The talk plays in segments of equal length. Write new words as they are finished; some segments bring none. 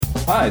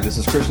Hi, this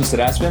is Krishna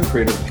Sadasivam,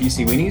 creator of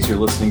PC Weenies. You're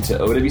listening to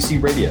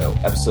OWC Radio,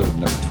 episode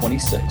number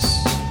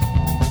 26.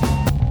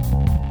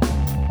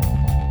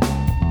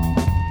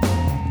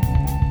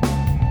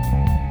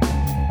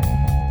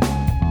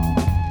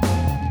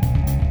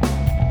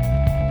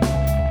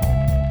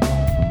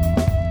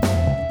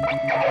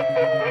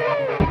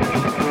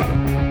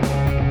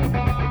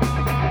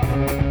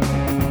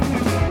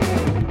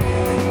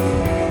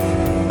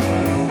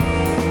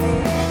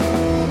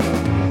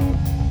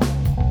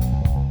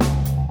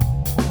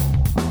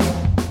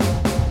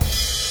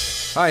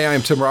 Hi,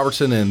 I'm Tim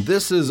Robertson, and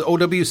this is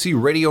OWC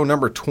Radio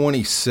number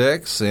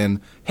 26.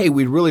 And hey,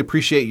 we'd really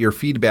appreciate your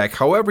feedback.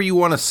 However you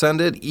want to send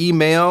it,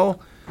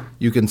 email.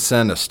 You can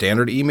send a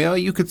standard email.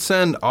 You could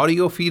send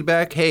audio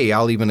feedback. Hey,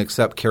 I'll even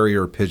accept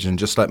carrier pigeon.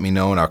 Just let me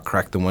know, and I'll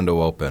crack the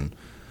window open.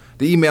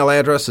 The email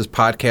address is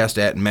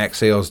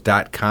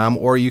podcast@macsales.com,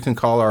 or you can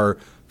call our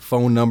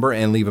phone number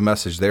and leave a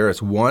message there.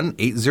 It's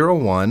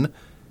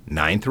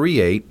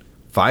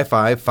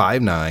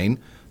 1-801-938-5559.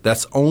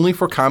 That's only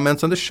for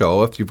comments on the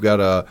show. If you've got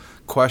a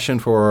question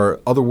for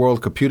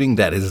Otherworld Computing,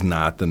 that is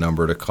not the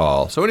number to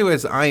call. So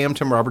anyways, I am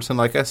Tim Robertson.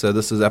 Like I said,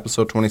 this is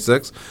episode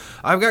 26.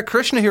 I've got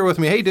Krishna here with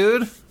me. Hey,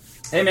 dude.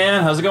 Hey,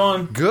 man. How's it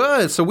going?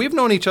 Good. So we've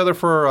known each other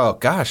for,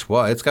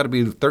 it's got to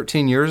be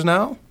 13 years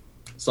now?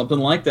 Something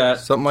like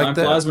that. Something like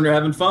that. Time flies when you're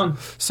having fun.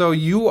 So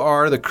you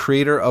are the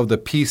creator of the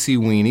PC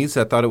Weenies.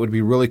 I thought it would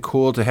be really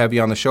cool to have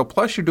you on the show.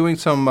 Plus, you're doing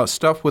some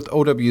stuff with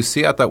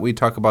OWC. I thought we'd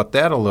talk about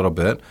that a little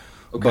bit.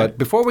 Okay. But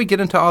before we get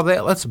into all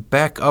that, let's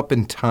back up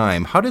in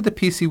time. How did the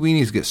PC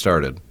Weenies get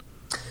started?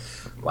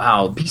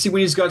 Wow, PC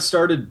Weenies got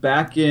started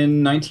back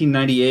in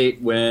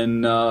 1998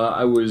 when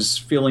I was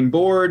feeling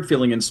bored,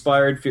 feeling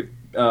inspired.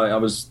 I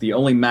was the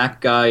only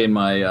Mac guy in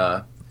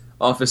my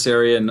office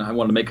area, and I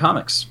wanted to make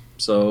comics.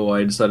 So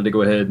I decided to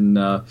go ahead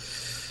and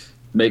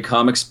make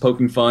comics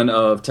poking fun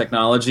of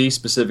technology,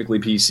 specifically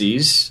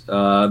PCs.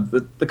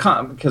 The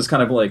comic has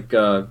kind of like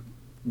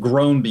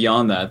grown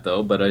beyond that,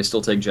 though, but I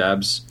still take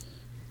jabs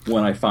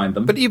when I find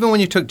them. But even when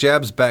you took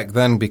jabs back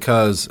then,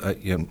 because,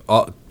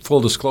 full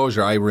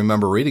disclosure, I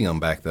remember reading them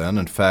back then.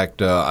 In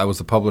fact, I was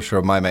the publisher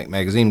of My Mac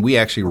magazine. We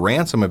actually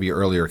ran some of your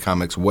earlier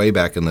comics way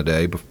back in the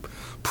day,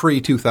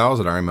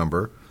 pre-2000, I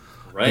remember.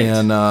 Right.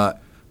 And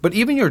but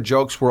even your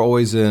jokes were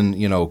always in,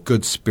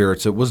 good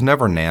spirits. It was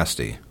never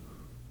nasty.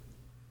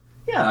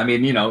 Yeah, I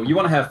mean, you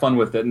want to have fun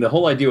with it. And the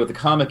whole idea with the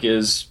comic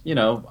is,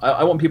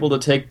 I want people to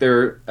take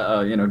their,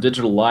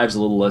 digital lives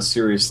a little less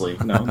seriously.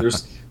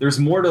 There's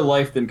more to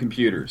life than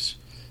computers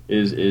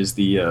is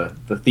the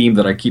theme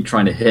that I keep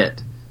trying to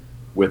hit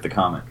with the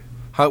comic.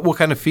 What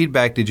kind of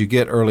feedback did you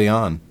get early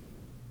on?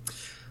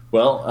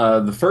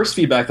 Well, the first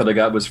feedback that I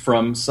got was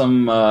from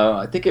some,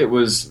 I think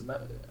it's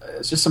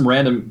just some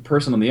random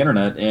person on the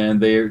internet, and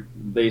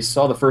they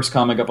saw the first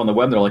comic up on the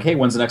web, and they're like, hey,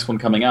 when's the next one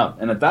coming out?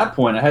 And at that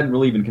point, I hadn't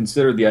really even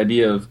considered the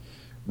idea of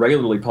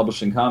regularly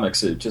publishing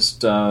comics. It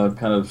just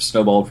kind of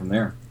snowballed from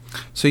there.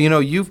 So,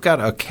 you've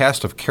got a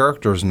cast of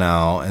characters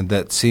now, and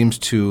that seems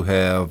to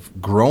have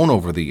grown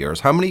over the years.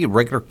 How many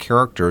regular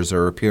characters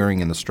are appearing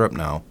in the strip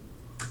now?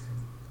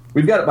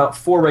 We've got about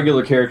 4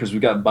 regular characters.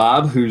 We've got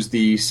Bob, who's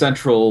the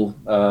central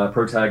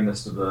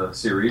protagonist of the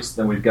series.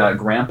 Then we've got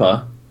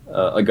Grandpa,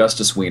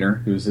 Augustus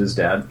Wiener, who's his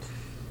dad.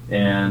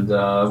 And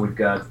we've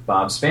got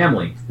Bob's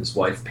family, his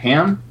wife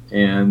Pam,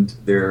 and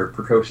their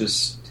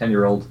precocious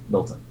 10-year-old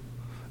Milton.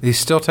 He's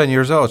still 10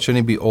 years old. Shouldn't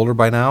he be older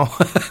by now?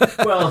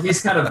 Well,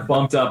 he's kind of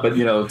bumped up, but,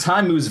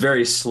 time moves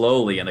very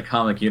slowly in the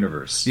comic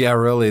universe. Yeah,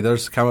 really.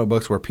 There's comic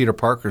books where Peter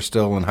Parker's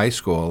still in high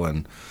school,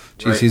 and,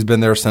 right. He's been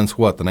there since, the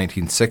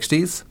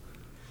 1960s?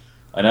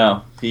 I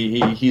know.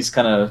 He's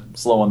kind of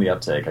slow on the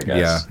uptake, I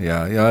guess.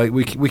 Yeah.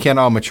 We can't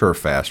all mature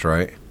fast,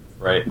 right?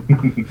 Right.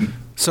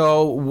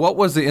 So what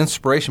was the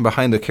inspiration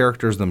behind the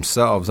characters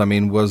themselves? I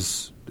mean,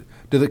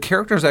 do the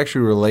characters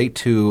actually relate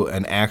to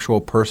an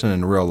actual person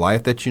in real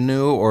life that you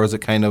knew, or is it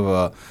kind of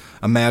a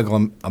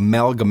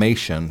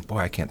amalgamation, boy,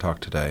 I can't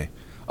talk today,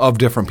 of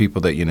different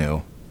people that you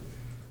knew?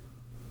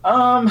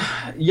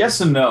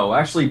 Yes and no.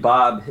 Actually,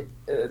 Bob,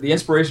 the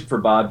inspiration for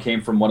Bob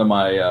came from one of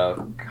my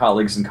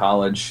colleagues in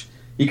college.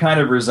 He kind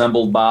of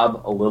resembled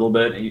Bob a little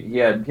bit. He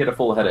had a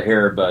full head of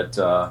hair,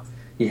 but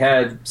he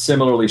had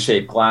similarly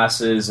shaped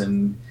glasses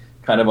and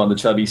kind of on the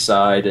chubby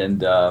side,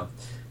 and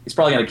he's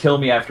probably going to kill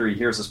me after he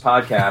hears this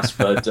podcast,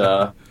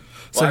 but...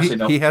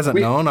 he hasn't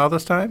known all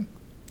this time?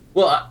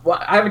 Well,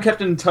 I haven't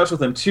kept in touch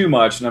with him too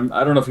much, and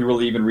I don't know if he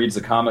really even reads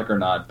the comic or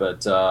not,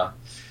 but,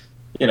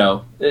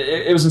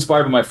 it was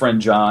inspired by my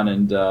friend John,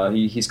 and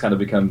he's kind of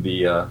become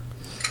the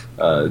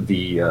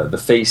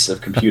face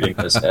of computing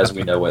as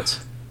we know it.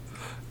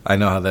 I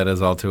know how that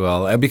is all too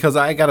well, because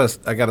I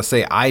gotta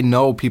say, I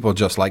know people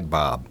just like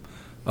Bob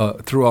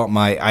throughout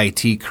my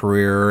IT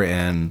career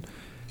and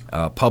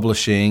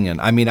publishing,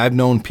 and I mean, I've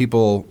known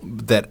people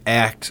that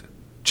act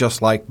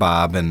just like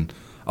Bob, and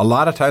a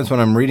lot of times when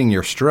I'm reading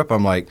your strip,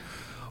 I'm like,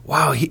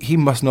 wow, he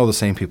must know the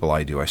same people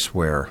I do, I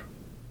swear.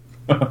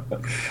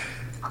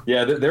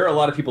 Yeah, there are a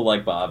lot of people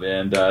like Bob,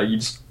 and you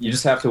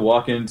just have to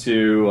walk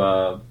into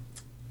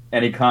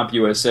any Comp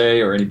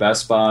USA or any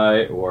Best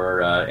Buy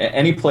or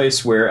any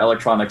place where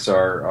electronics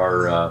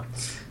are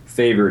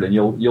favored, and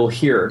you'll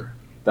hear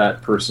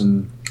that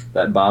person,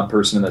 that Bob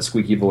person in that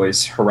squeaky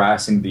voice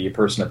harassing the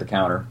person at the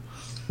counter.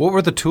 What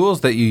were the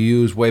tools that you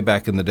used way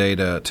back in the day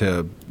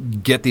to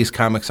get these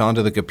comics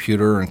onto the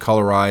computer and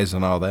colorize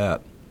and all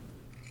that?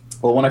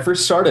 Well, when I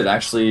first started,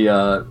 actually,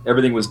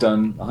 everything was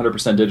done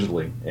 100%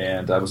 digitally,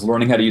 and I was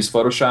learning how to use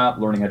Photoshop,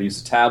 learning how to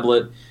use a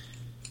tablet.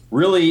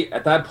 Really,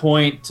 at that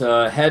point,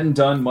 hadn't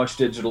done much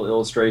digital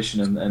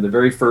illustration, and the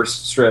very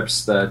first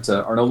strips that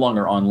are no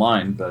longer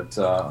online, but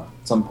at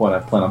some point I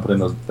plan on putting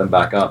them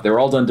back up. They were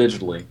all done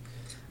digitally.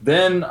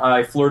 Then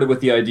I flirted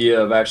with the idea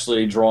of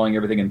actually drawing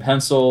everything in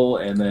pencil,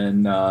 and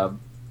then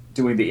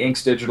doing the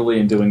inks digitally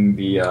and doing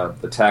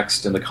the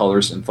text and the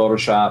colors in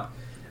Photoshop.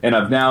 And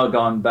I've now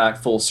gone back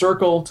full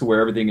circle to where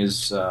everything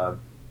is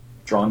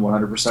drawn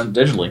 100%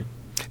 digitally.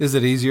 Is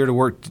it easier to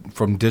work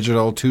from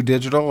digital to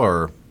digital,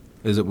 or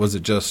was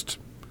it just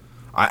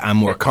I'm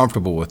more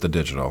comfortable with the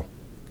digital?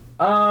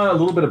 A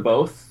little bit of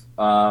both.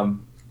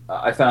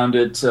 I found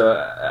it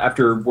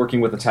after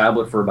working with a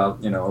tablet for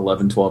about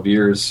 11, 12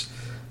 years.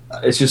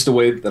 It's just the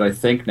way that I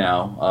think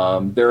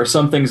now. There are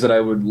some things that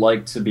I would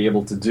like to be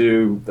able to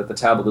do that the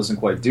tablet doesn't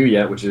quite do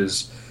yet, which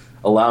is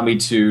allow me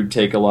to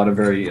take a lot of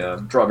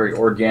draw very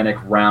organic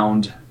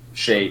round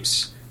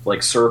shapes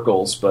like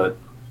circles. But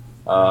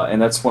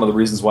and that's one of the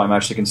reasons why I'm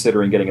actually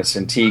considering getting a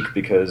Cintiq,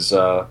 because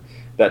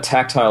that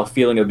tactile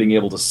feeling of being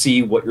able to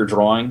see what you're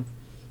drawing.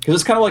 Because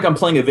it's kind of like I'm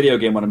playing a video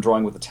game when I'm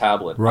drawing with a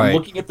tablet. Right. I'm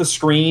looking at the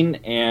screen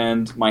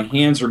and my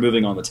hands are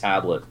moving on the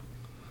tablet.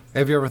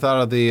 Have you ever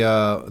thought of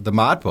the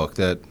mod book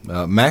that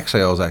Mac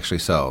Sales actually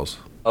sells?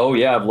 Oh,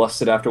 yeah, I've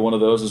lusted after one of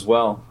those as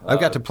well.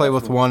 I've got to play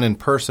with one in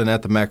person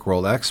at the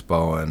Macworld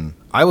Expo, and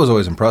I was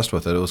always impressed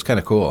with it. It was kind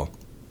of cool.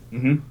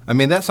 Mm-hmm. I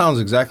mean, that sounds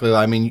exactly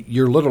like,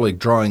 you're literally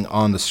drawing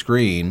on the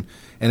screen,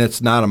 and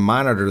it's not a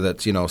monitor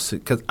that's,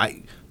 because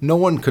no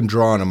one can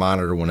draw on a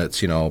monitor when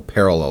it's,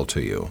 parallel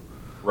to you.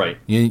 Right.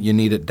 You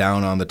need it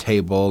down on the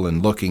table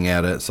and looking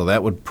at it, so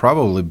that would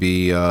probably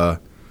be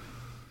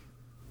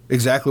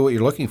exactly what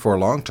you're looking for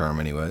long term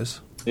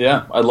anyways.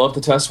 Yeah, I'd love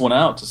to test one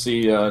out to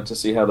see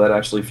how that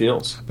actually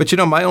feels. But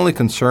my only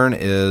concern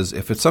is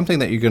if it's something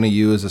that you're going to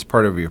use as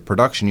part of your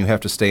production, you have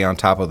to stay on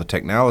top of the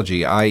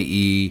technology,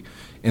 i.e.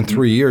 in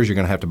 3 years you're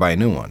going to have to buy a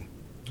new one.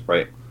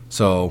 Right.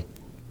 So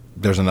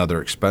there's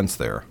another expense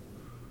there.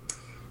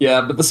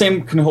 Yeah, but the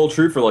same can hold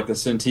true for like the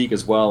Cintiq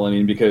as well.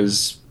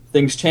 because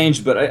things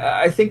change, but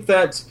I think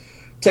that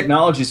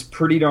technology is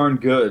pretty darn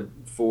good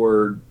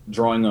for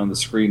drawing on the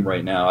screen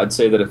right now. I'd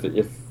say that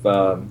if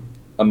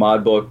a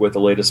mod book with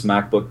the latest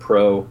MacBook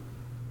Pro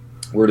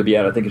were to be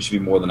out, I think it should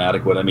be more than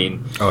adequate.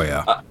 Oh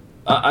yeah.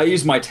 I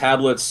use my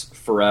tablets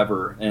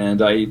forever,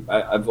 and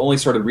I've only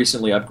started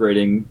recently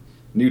upgrading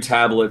new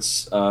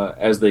tablets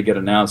as they get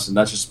announced, and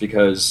that's just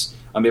because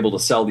I'm able to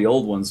sell the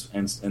old ones,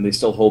 and they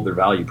still hold their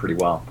value pretty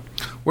well.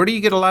 Where do you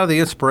get a lot of the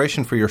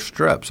inspiration for your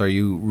strips? Are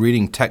you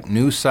reading tech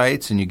news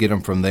sites and you get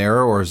them from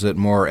there, or is it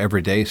more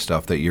everyday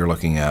stuff that you're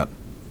looking at?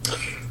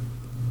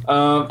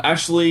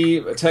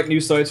 Actually, tech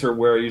news sites are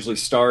where I usually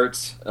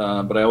start,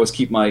 but I always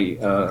keep my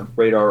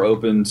radar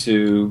open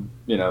to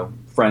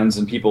friends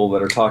and people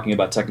that are talking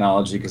about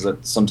technology, because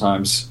that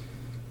sometimes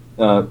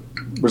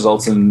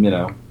results in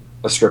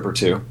a strip or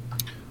two.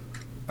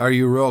 Are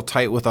you real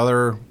tight with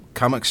other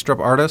comic strip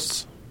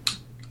artists?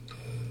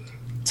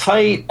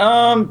 Tight,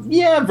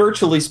 yeah,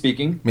 virtually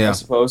speaking. Yeah. I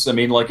suppose.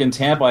 like in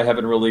Tampa, I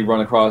haven't really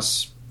run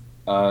across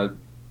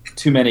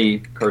too many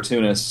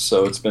cartoonists,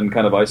 so it's been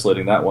kind of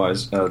isolating that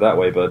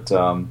way. But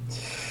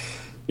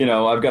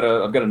I've got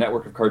a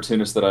network of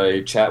cartoonists that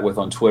I chat with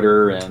on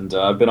Twitter, and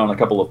I've been on a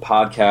couple of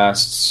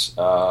podcasts,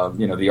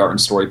 the Art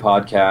and Story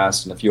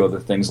podcast, and a few other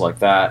things like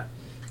that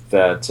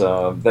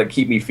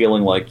keep me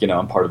feeling like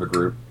I'm part of a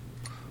group.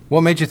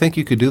 What made you think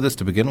you could do this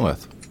to begin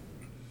with?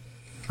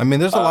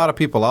 There's a lot of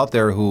people out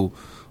there who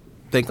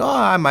think,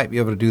 I might be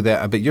able to do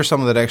that, but you're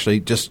someone that actually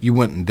just, you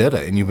went and did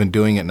it, and you've been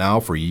doing it now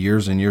for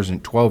years and years,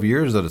 and 12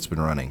 years that it's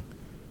been running.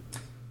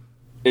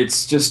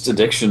 It's just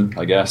addiction,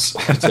 I guess,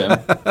 Tim.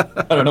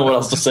 I don't know what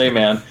else to say,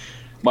 man.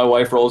 My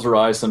wife rolls her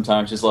eyes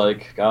sometimes. She's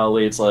like,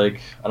 golly, it's like,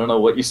 I don't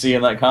know what you see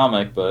in that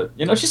comic, but,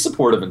 she's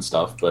supportive and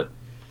stuff, but,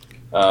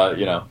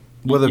 you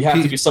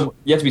have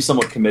to be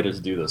somewhat committed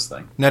to do this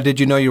thing. Now, did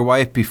you know your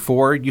wife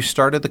before you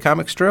started the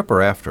comic strip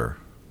or after?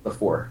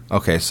 Before.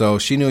 Okay, so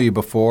she knew you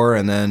before,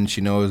 and then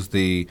she knows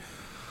the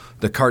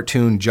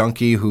cartoon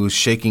junkie who's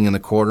shaking in the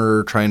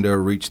corner trying to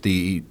reach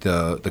the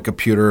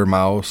computer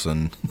mouse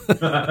and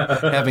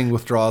having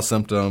withdrawal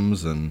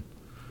symptoms. And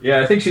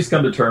yeah, I think she's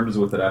come to terms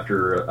with it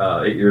after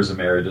 8 years of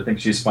marriage. I think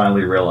she's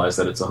finally realized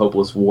that it's a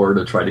hopeless war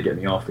to try to get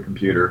me off the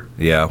computer.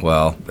 Yeah,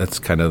 well, that's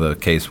kind of the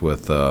case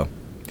with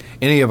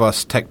any of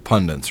us tech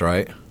pundits,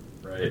 right?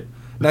 Right.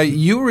 Now,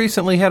 you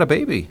recently had a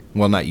baby.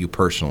 Well, not you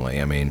personally.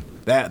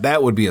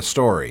 That would be a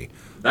story.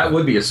 That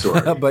would be a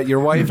story. But your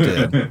wife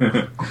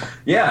did.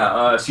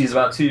 Yeah, she's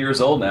about 2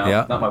 years old now.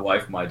 Yeah. Not my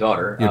wife, my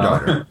daughter. Your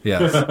daughter,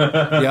 yes.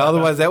 Yeah,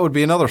 otherwise that would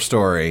be another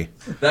story.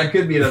 That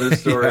could be another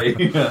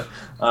story.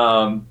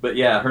 But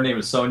yeah, her name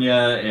is Sonia,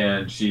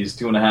 and she's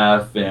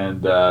 2.5,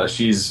 and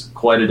she's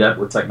quite adept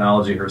with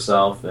technology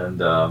herself,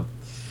 and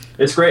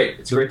it's great.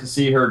 It's great to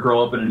see her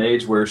grow up in an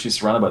age where she's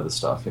surrounded by this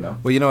stuff, you know?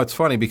 Well, it's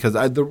funny because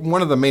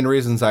one of the main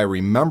reasons I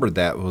remembered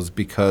that was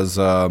because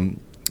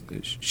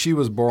she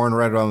was born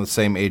right around the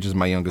same age as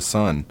my youngest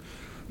son.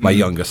 My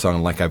youngest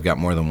son, like I've got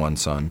more than one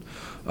son.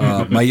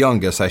 My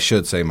youngest, I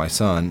should say, my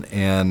son.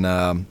 And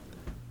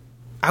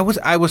I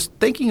was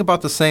thinking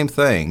about the same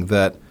thing,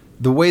 that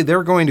the way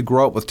they're going to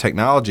grow up with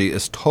technology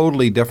is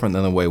totally different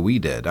than the way we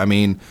did. I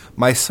mean,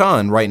 my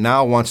son right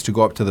now wants to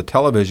go up to the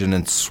television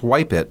and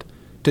swipe it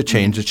to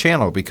change the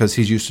channel because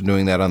he's used to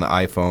doing that on the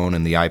iPhone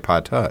and the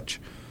iPod Touch.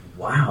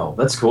 Wow,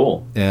 that's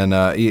cool. And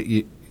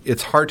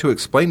it's hard to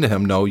explain to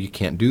him, no, you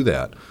can't do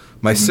that.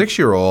 My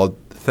 6-year-old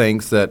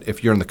thinks that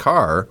if you're in the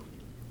car,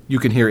 you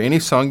can hear any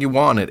song you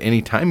want at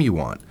any time you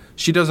want.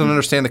 She doesn't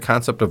understand the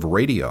concept of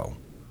radio.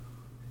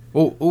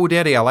 Oh,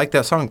 Daddy, I like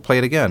that song. Play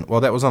it again. Well,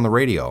 that was on the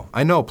radio.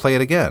 I know, play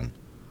it again.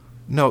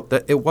 No,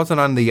 it wasn't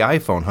on the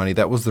iPhone, honey.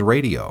 That was the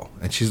radio.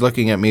 And she's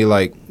looking at me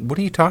like, what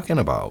are you talking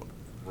about?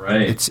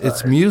 Right.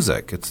 It's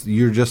music.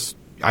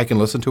 I can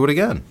listen to it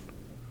again.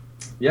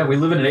 Yeah, we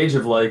live in an age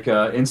of like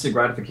instant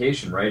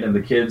gratification, right? And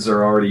the kids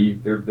are already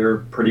they're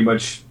pretty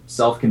much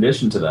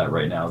self-conditioned to that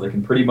right now. They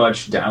can pretty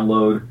much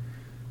download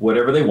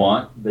whatever they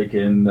want. They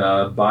can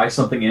buy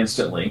something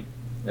instantly.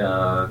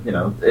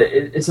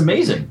 It's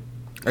amazing.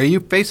 Are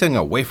you facing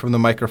away from the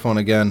microphone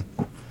again?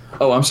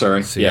 Oh, I'm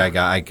sorry. See, yeah.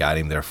 I got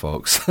him there,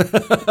 folks.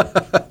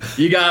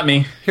 You got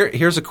me.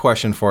 Here's a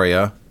question for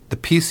you: the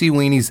PC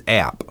Weenies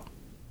app.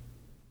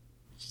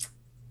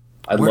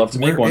 I'd love to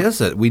make one. Where is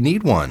it? We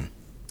need one.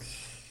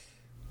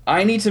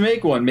 I need to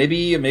make one.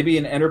 Maybe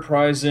an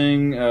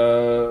enterprising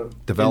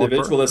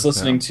individual that's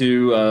listening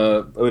to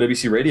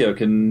OWC Radio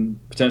can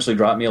potentially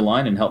drop me a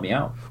line and help me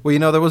out.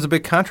 Well, there was a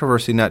big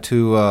controversy not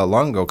too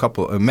long ago,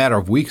 a matter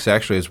of weeks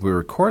actually, as we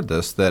record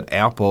this, that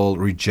Apple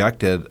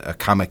rejected a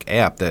comic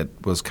app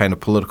that was kind of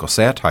political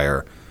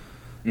satire.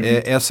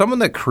 Mm-hmm. As someone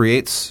that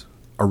creates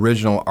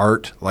original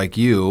art like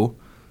you,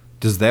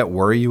 does that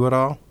worry you at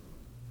all?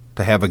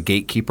 To have a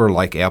gatekeeper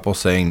like Apple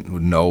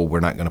saying, no, we're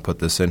not going to put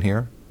this in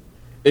here?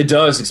 It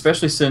does,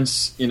 especially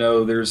since,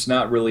 there's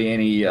not really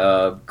any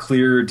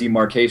clear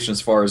demarcation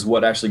as far as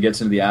what actually gets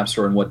into the App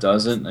Store and what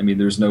doesn't. I mean,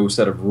 there's no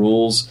set of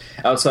rules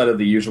outside of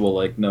the usual,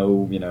 like,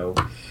 no,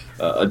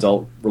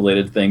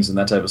 adult-related things and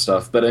that type of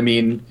stuff. But, I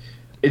mean,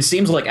 it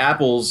seems like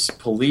Apple's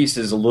police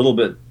is a little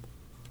bit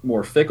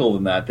more fickle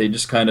than that. They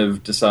just kind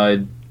of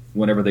decide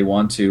whenever they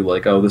want to,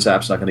 like, oh, this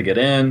app's not going to get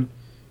in,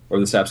 or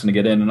this app's going to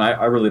get in, and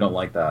I really don't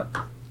like that.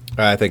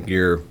 I think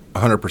you're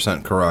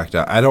 100% correct.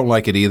 I don't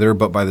like it either,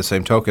 but by the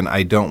same token,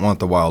 I don't want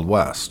the Wild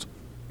West.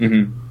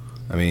 Mm-hmm.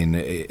 I mean,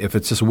 if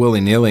it's just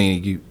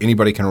willy-nilly,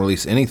 anybody can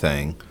release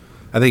anything,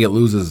 I think it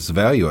loses its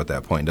value at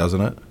that point,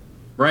 doesn't it?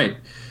 Right.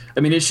 I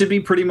mean, it should be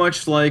pretty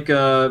much like,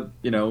 a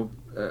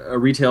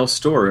retail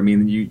store. I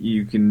mean,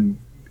 you can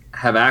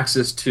have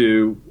access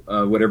to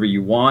whatever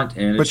you want,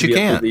 and but you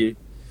can't.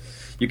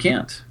 You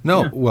can't.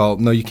 No, yeah. Well,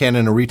 no, you can't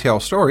in a retail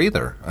store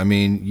either. I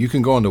mean, you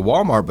can go into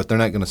Walmart, but they're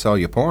not going to sell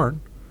you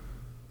porn.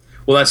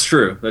 Well, that's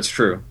true. That's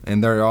true.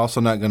 And they're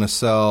also not going to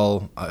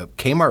sell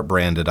Kmart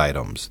branded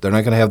items. They're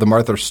not going to have the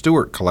Martha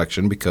Stewart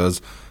collection because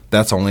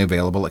that's only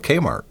available at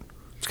Kmart.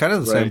 It's kind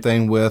of the same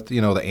thing with, the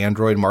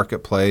Android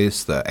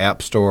marketplace, the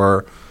App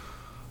Store.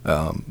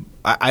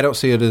 I don't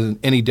see it as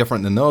any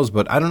different than those,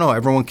 but I don't know.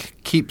 Everyone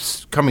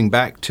keeps coming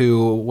back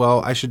to,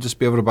 well, I should just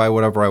be able to buy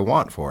whatever I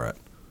want for it.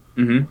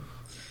 Mm-hmm.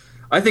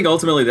 I think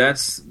ultimately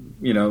that's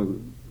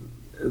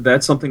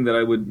something that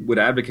I would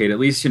advocate. At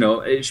least,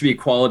 it should be a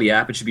quality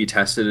app. It should be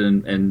tested,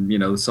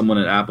 and someone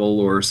at Apple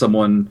or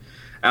someone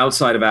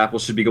outside of Apple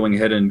should be going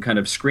ahead and kind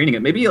of screening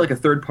it. Maybe like a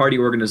third-party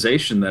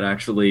organization that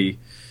actually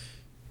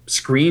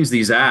screens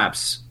these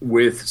apps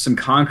with some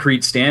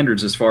concrete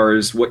standards as far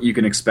as what you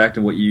can expect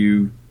and what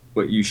you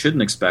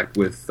shouldn't expect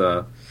with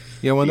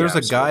when there's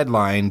a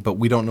guideline, but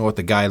we don't know what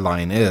the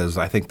guideline is,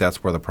 I think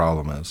that's where the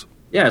problem is.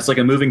 Yeah, it's like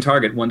a moving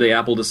target. One day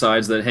Apple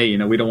decides that, hey,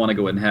 we don't want to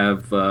go and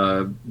have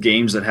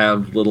games that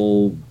have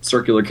little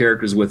circular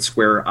characters with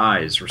square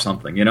eyes or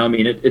something. I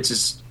mean,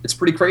 it's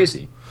pretty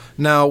crazy.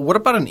 Now, what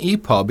about an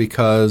EPUB?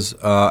 Because,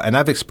 and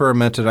I've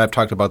experimented, I've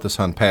talked about this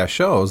on past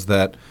shows,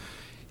 that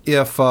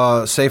if,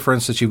 say, for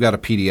instance, you've got a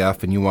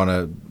PDF and you want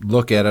to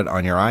look at it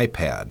on your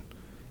iPad,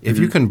 if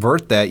you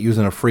convert that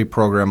using a free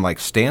program like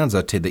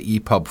Stanza to the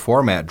EPUB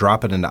format,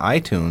 drop it into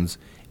iTunes,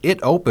 it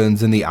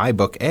opens in the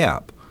iBook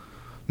app.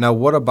 Now,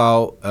 what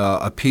about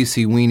a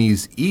PC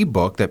Weenies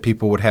ebook that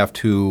people would have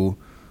to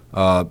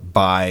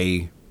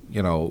buy,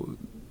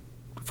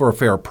 for a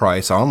fair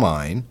price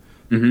online?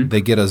 Mm-hmm. They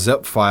get a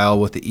zip file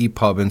with the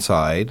EPUB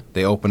inside.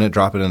 They open it,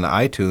 drop it into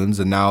iTunes,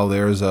 and now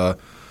there's a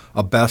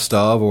best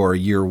of or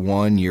year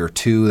 1, year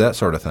 2, that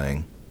sort of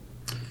thing.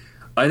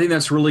 I think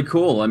that's really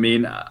cool. I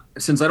mean,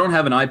 since I don't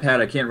have an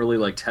iPad, I can't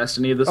really test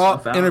any of this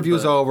stuff out.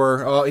 Interview's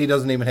over. Oh, he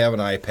doesn't even have an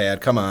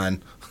iPad. Come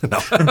on. No.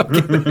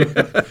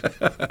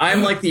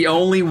 I'm like the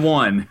only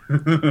one.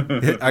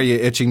 Are you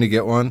itching to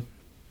get one?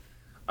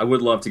 I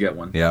would love to get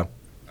one. Yeah.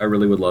 I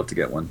really would love to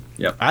get one.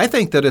 Yep. I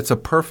think that it's a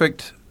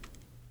perfect,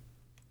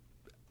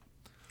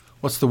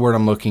 what's the word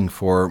I'm looking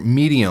for,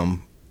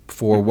 medium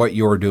for what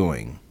you're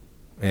doing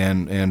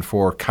and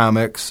for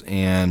comics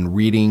and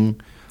reading.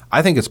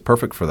 I think it's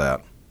perfect for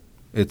that.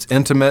 It's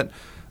intimate,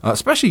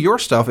 especially your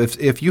stuff.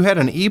 If you had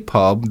an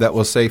EPUB that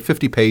was, say,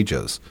 50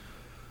 pages,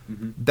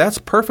 that's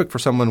perfect for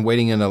someone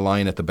waiting in a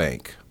line at the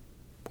bank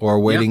or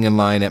waiting in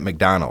line at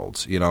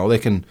McDonald's. You know, they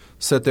can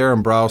sit there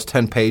and browse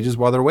 10 pages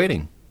while they're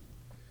waiting.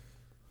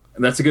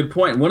 And that's a good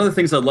point. One of the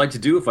things I'd like to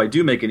do if I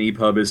do make an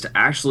EPUB is to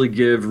actually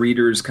give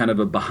readers kind of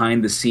a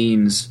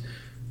behind-the-scenes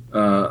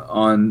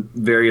on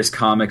various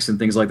comics and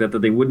things like that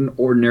they wouldn't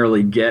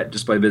ordinarily get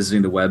just by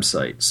visiting the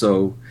website.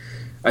 So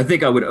I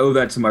think I would owe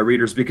that to my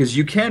readers because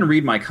you can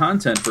read my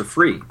content for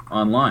free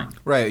online.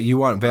 Right. You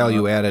want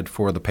value added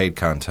for the paid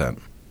content.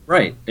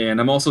 Right. And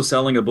I'm also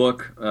selling a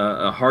book,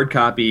 a hard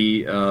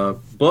copy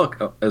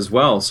book as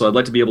well. So I'd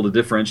like to be able to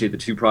differentiate the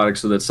two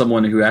products so that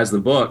someone who has the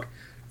book,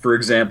 for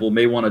example,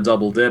 may want to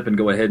double dip and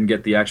go ahead and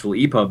get the actual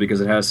EPUB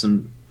because it has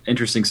some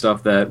interesting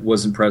stuff that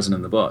wasn't present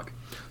in the book.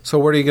 So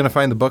where are you going to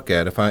find the book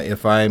at?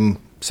 If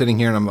I'm sitting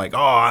here and I'm like,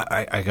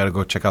 I got to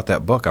go check out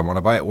that book. I want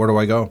to buy it. Where do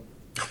I go?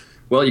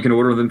 Well, you can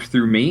order them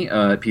through me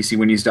at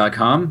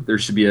PCWeenies.com. There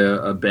should be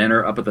a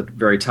banner up at the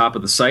very top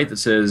of the site that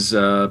says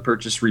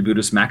Purchase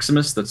Rebootus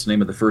Maximus. That's the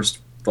name of the first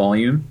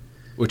volume.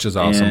 Which is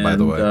awesome, by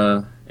the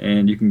way.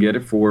 And you can get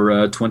it for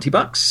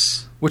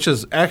 $20. Which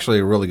is actually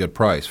a really good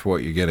price for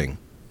what you're getting.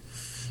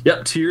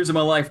 Yep, 2 years of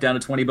my life down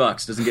to $20.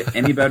 Doesn't get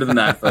any better than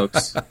that,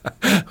 folks.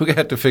 We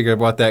have to figure out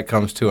what that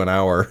comes to an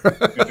hour.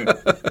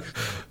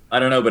 I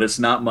don't know, but it's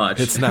not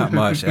much. It's not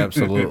much,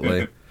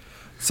 absolutely.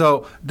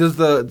 So does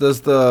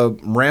the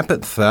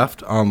rampant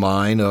theft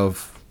online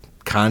of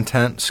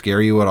content scare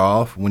you at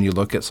all when you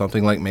look at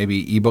something like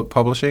maybe ebook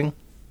publishing?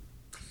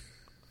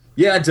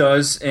 Yeah, it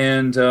does.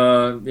 And,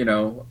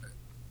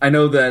 I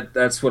know that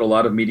that's what a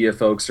lot of media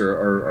folks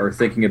are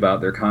thinking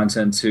about their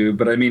content too.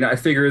 But, I mean, I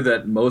figure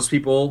that most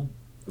people,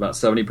 about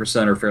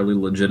 70%, are fairly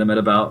legitimate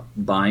about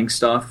buying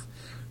stuff.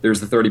 There's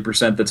the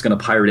 30% that's going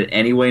to pirate it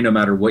anyway, no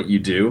matter what you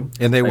do.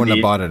 And they wouldn't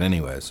have bought it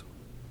anyways.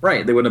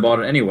 Right, they wouldn't have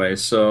bought it anyway.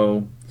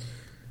 So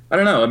I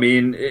don't know. I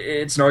mean,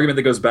 it's an argument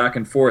that goes back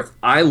and forth.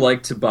 I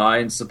like to buy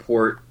and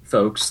support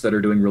folks that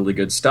are doing really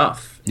good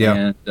stuff.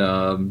 Yeah.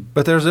 And,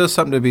 but there's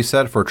something to be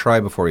said for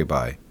try before you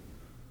buy.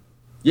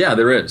 Yeah,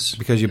 there is.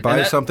 Because you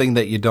buy something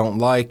that you don't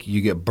like,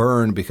 you get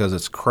burned because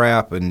it's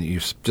crap, and you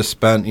just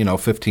spent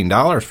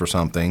 $15 for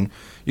something.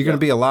 You're going to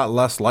be a lot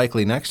less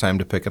likely next time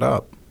to pick it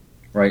up.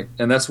 Right,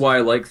 and that's why I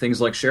like things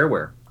like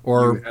shareware.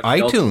 Or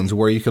iTunes,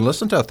 where you can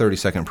listen to a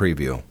 30-second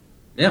preview.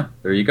 Yeah,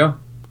 there you go.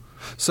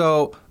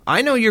 So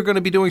I know you're going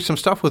to be doing some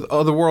stuff with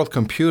Otherworld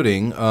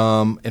Computing.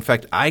 In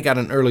fact, I got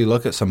an early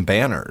look at some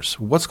banners.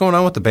 What's going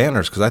on with the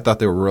banners? Because I thought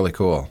they were really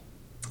cool.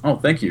 Oh,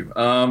 thank you.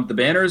 The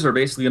banners are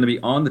basically going to be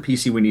on the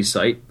PC Weenies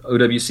site.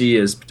 OWC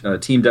has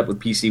teamed up with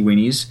PC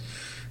Weenies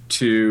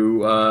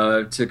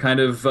to kind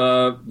of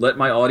let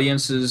my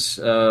audiences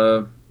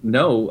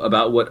know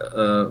about what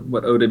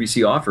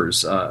OWC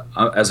offers.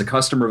 As a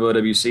customer of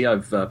OWC,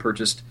 I've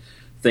purchased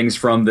things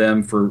from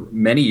them for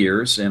many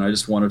years, and I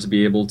just wanted to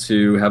be able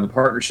to have a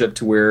partnership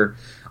to where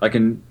I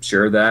can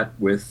share that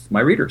with my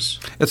readers.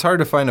 It's hard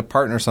to find a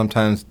partner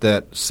sometimes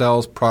that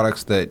sells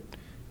products that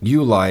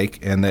you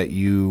like and that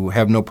you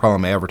have no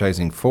problem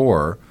advertising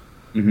for,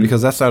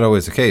 because that's not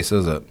always the case,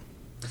 is it?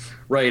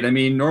 Right. I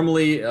mean,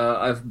 normally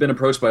I've been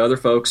approached by other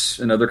folks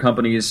and other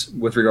companies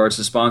with regards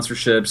to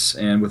sponsorships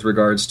and with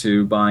regards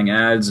to buying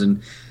ads,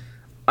 and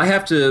I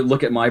have to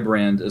look at my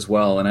brand as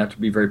well, and I have to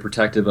be very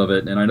protective of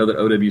it. And I know that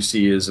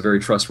OWC is a very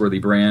trustworthy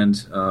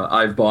brand.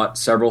 I've bought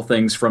several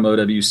things from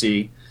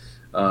OWC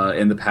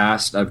in the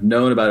past. I've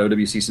known about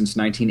OWC since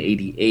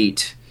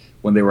 1988.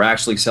 When they were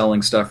actually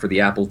selling stuff for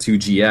the Apple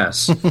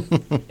IIgs.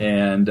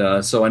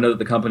 And so I know that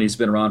the company's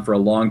been around for a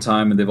long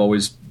time, and they've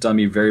always done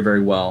me very,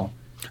 very well.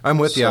 I'm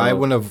with you. I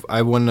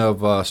wouldn't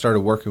have started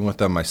working with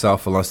them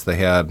myself unless they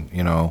had,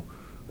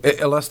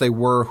 unless they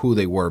were who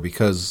they were,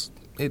 because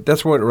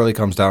that's what it really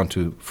comes down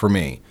to for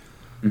me.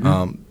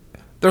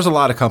 There's a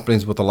lot of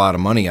companies with a lot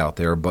of money out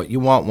there, but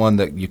you want one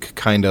that you could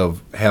kind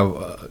of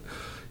have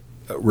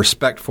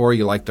respect for.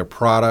 You like their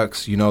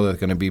products. You know they're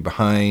going to be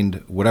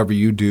behind whatever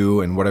you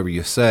do and whatever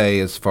you say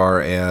as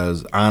far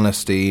as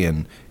honesty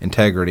and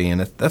integrity,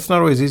 and that's not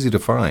always easy to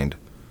find.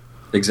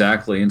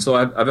 Exactly, and so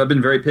I've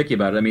been very picky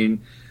about it. I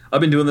mean,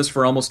 I've been doing this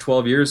for almost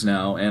 12 years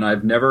now, and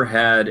I've never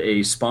had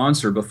a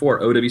sponsor before.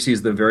 OWC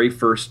is the very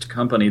first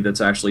company that's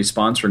actually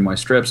sponsoring my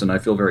strips, and I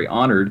feel very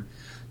honored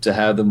to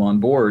have them on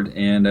board,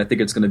 and I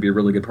think it's going to be a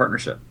really good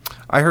partnership.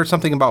 I heard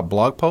something about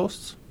blog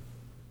posts.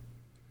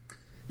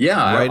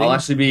 Yeah, I'll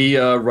actually be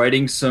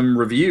writing some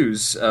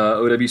reviews.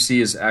 OWC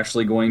is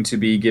actually going to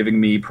be giving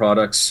me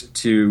products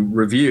to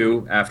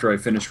review after I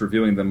finish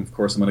reviewing them. Of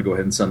course, I'm going to go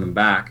ahead and send them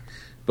back.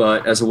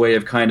 But as a way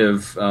of kind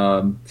of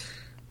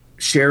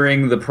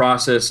sharing the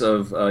process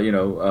of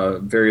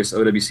various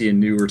OWC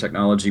and newer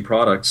technology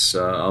products,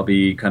 I'll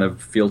be kind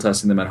of field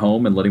testing them at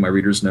home and letting my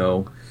readers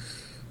know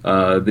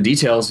the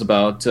details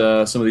about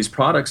some of these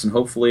products, and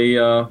hopefully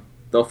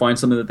they'll find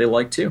something that they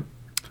like too.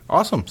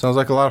 Awesome. Sounds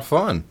like a lot of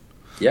fun.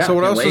 Yeah. So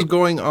what else is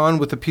going on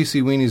with the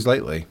PC Weenies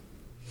lately?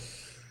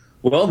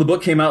 Well, the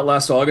book came out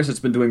last August.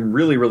 It's been doing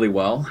really, really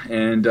well,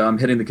 and I'm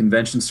hitting the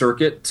convention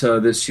circuit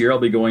this year. I'll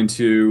be going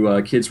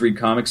to Kids Read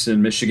Comics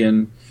in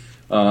Michigan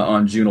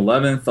on June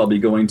 11th. I'll be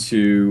going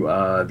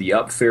to the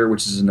Up Fair,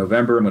 which is in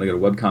November. I'm going to go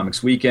to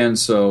Webcomics Weekend.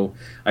 So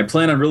I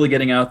plan on really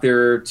getting out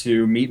there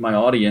to meet my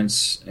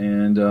audience,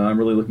 and I'm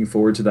really looking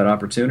forward to that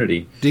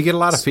opportunity. Do you get a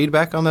lot of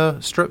feedback on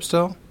the strip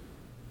still?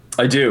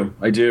 I do.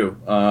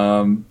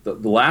 The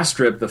last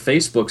strip, the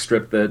Facebook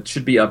strip that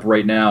should be up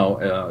right now,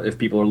 if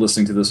people are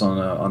listening to this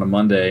on a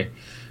Monday,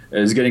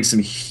 is getting some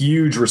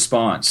huge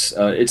response.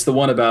 It's the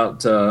one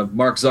about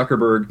Mark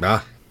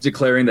Zuckerberg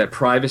declaring that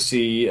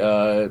privacy,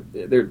 declaring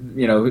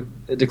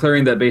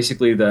that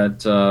basically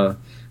that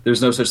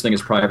there's no such thing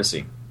as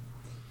privacy.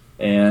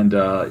 And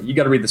you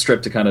got to read the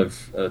strip to kind of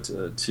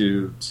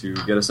to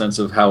get a sense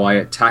of how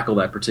I tackle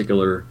that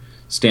particular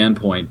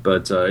standpoint,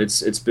 but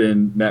it's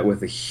been met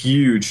with a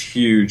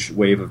huge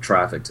wave of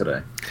traffic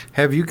today.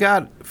 Have you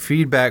got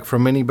feedback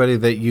from anybody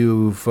that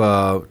you've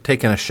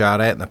taken a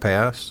shot at in the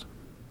past?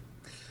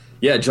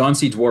 Yeah, John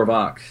C.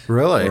 Dvorak.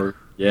 Really?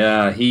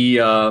 He.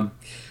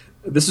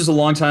 This is a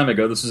long time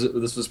ago.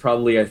 This was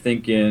probably, I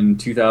think, in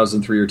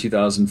 2003 or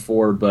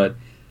 2004. But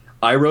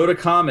I wrote a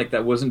comic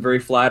that wasn't very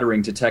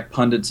flattering to tech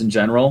pundits in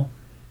general,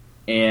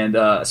 and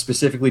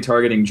specifically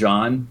targeting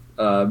John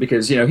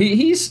because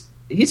he's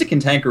a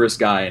cantankerous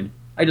guy, and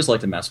I just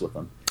like to mess with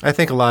him. I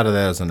think a lot of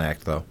that is an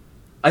act, though.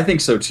 I think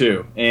so,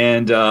 too.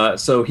 And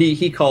so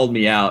he called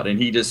me out, and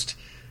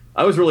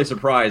I was really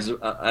surprised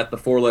at the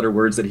four-letter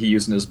words that he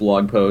used in his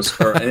blog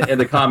post, or in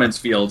the comments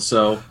field.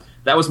 So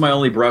that was my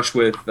only brush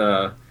with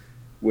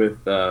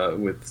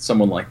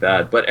someone like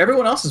that. But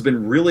everyone else has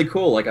been really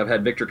cool. Like, I've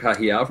had Victor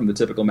Cajiao from the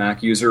Typical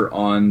Mac User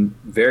on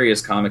various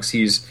comics.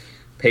 He's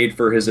paid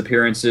for his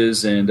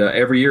appearances, and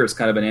every year it's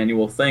kind of an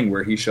annual thing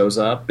where he shows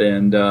up,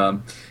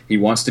 and he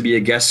wants to be a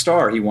guest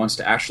star. He wants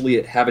to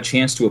actually have a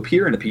chance to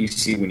appear in a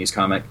PC Weenies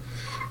comic,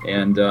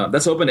 and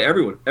that's open to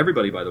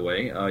everybody, by the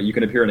way. You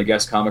can appear in a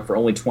guest comic for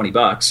only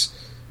 $20,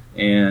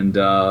 and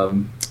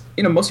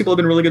most people have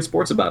been really good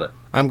sports about it.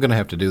 I'm going to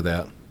have to do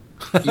that.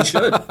 You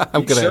should.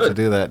 I'm going to have to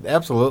do that.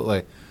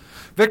 Absolutely.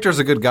 Victor's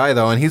a good guy,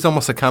 though, and he's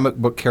almost a comic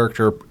book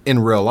character in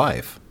real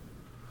life.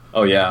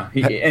 Oh yeah,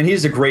 and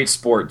he's a great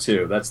sport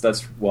too.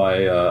 That's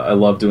why I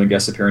love doing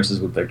guest appearances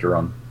with Victor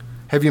on.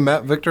 Have you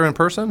met Victor in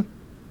person?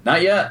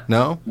 Not yet.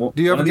 No. Well,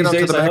 do you ever get out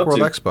to the Macworld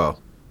Expo?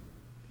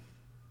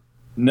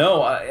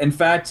 No. In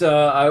fact,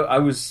 I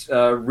was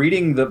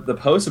reading the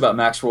post about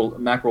Macworld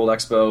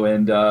Expo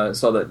and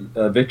saw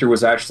that Victor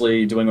was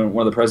actually doing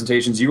one of the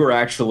presentations. You were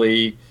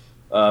actually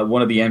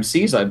one of the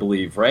MCs, I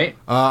believe, right?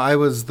 I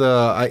was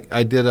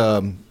I did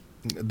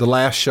the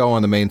last show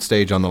on the main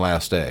stage on the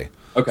last day.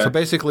 Okay. So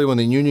basically, when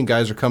the union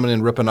guys are coming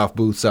in ripping off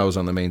booths, I was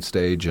on the main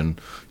stage,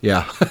 and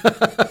yeah,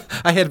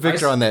 I had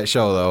Victor on that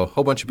show though. A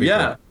whole bunch of people.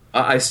 Yeah,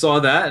 I saw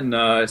that, and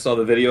I saw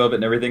the video of it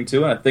and everything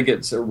too. And I think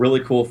it's a really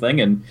cool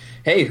thing. And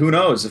hey, who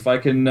knows if I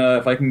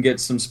can get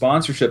some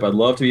sponsorship? I'd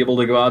love to be able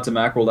to go out to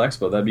Macworld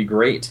Expo. That'd be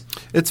great.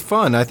 It's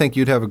fun. I think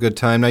you'd have a good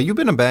time. Now, you've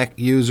been a Mac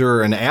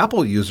user, an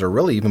Apple user,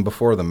 really, even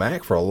before the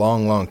Mac for a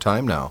long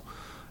time now.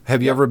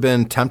 Have you ever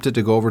been tempted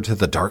to go over to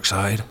the dark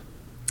side?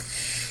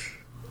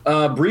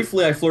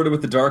 Briefly, I flirted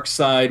with the dark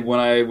side when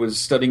I was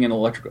studying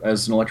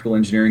as an electrical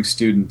engineering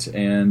student,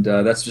 and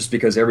that's just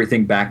because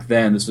everything back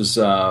then, this was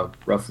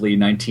roughly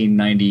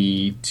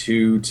 1992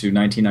 to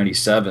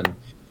 1997,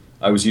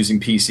 I was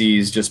using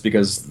PCs just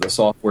because the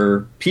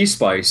software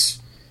PSpice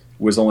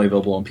was only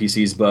available on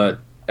PCs, but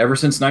ever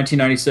since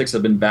 1996,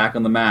 I've been back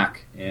on the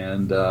Mac,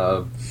 and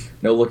no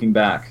looking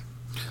back.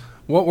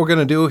 What we're going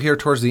to do here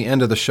towards the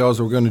end of the show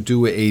is we're going to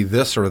do a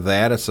this or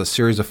that. It's a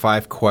series of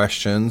 5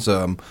 questions.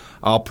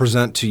 I'll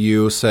present to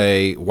you,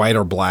 say, white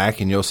or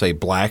black, and you'll say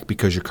black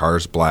because your car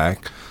is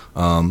black.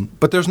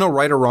 But there's no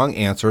right or wrong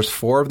answers.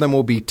 4 of them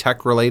will be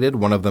tech-related.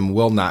 1 of them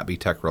will not be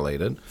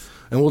tech-related.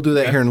 And we'll do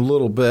that here in a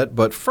little bit.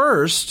 But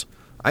first,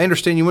 I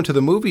understand you went to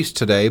the movies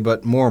today,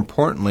 but more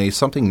importantly,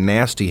 something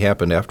nasty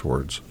happened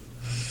afterwards.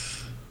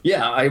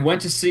 Yeah, I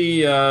went to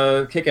see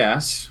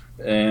Kick-Ass,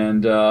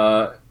 and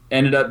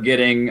ended up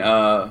getting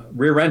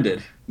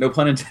rear-ended, no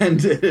pun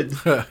intended,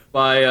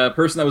 by a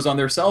person that was on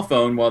their cell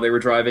phone while they were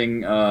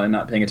driving and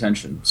not paying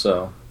attention.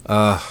 So,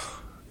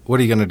 what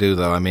are you going to do,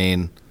 though? I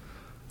mean,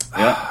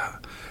 yeah.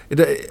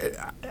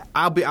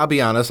 I'll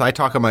be honest. I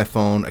talk on my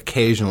phone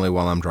occasionally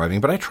while I'm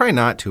driving, but I try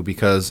not to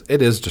because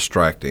it is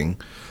distracting.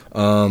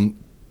 And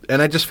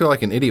I just feel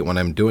like an idiot when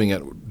I'm doing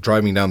it,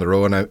 driving down the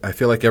road, and I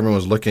feel like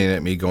everyone's looking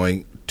at me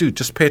going, dude,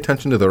 just pay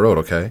attention to the road,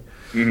 okay?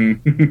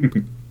 Mm-hmm.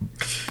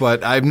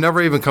 But I've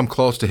never even come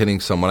close to hitting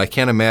someone. I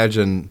can't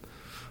imagine.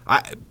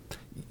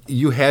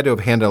 You had to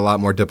have handled it a lot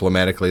more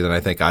diplomatically than I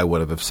think I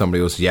would have if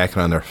somebody was yakking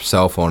on their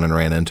cell phone and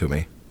ran into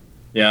me.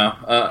 Yeah.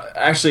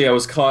 Actually, I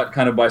was caught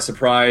kind of by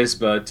surprise,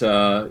 but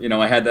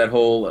I had that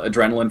whole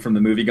adrenaline from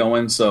the movie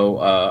going, so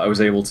I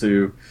was able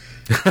to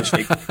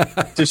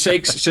to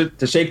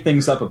shake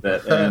things up a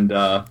bit. And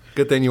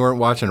good thing you weren't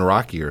watching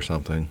Rocky or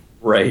something.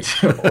 Right,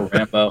 or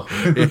Rambo.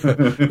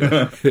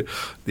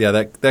 Yeah,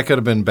 that could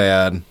have been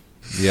bad.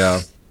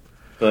 Yeah.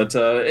 But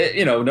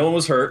no one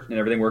was hurt, and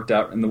everything worked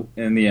out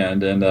in the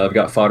end. And I've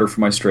got fodder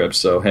for my strips.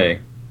 So hey.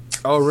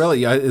 Oh,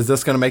 really? Is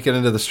this going to make it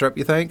into the strip,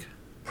 you think?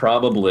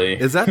 Probably.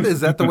 Is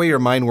that the way your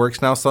mind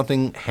works now?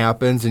 Something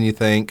happens, and you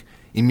think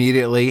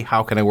immediately,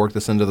 how can I work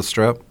this into the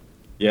strip?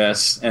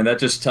 Yes, and that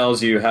just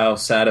tells you how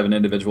sad of an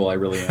individual I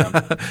really am.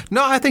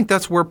 No, I think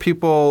that's where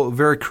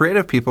very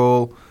creative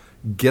people,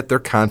 get their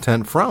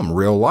content from,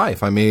 real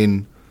life. I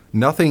mean,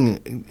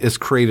 nothing is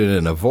created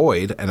in a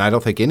void, and I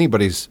don't think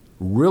anybody's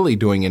really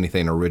doing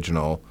anything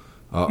original,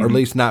 or at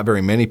least not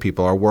very many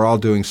people are. We're all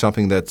doing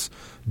something that's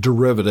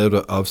derivative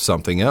of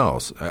something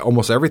else.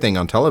 Almost everything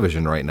on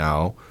television right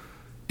now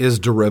is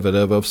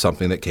derivative of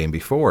something that came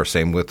before.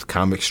 Same with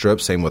comic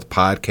strips, same with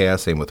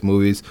podcasts, same with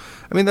movies.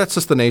 I mean, that's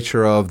just the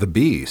nature of the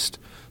beast.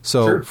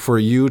 So sure. For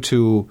you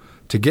to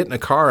get in a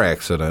car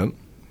accident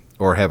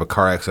or have a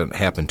car accident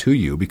happen to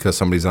you because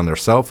somebody's on their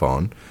cell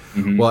phone,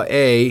 well,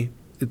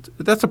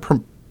 that's a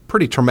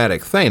pretty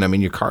traumatic thing. I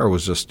mean, your car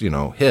was just,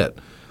 hit.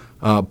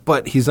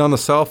 But he's on the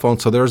cell phone,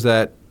 so there's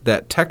that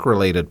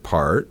tech-related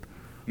part.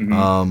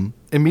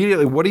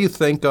 Immediately, what do you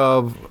think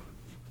of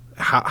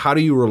how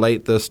do you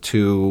relate this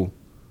to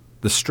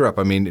the strip?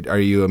 I mean, are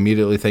you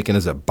immediately thinking,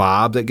 is it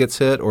Bob that gets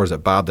hit, or is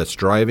it Bob that's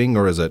driving,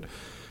 or is it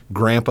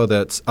Grandpa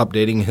that's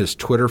updating his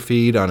Twitter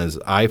feed on his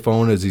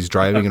iPhone as he's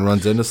driving and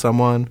runs into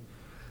someone?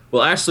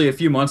 Well, actually, a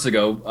few months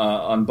ago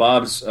on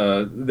Bob's,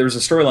 there was a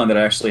storyline that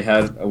I actually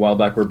had a while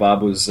back where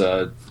Bob was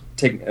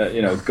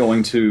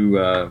going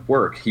to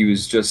work. He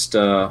was just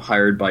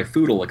hired by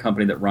Foodle, a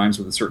company that rhymes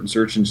with a certain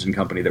search engine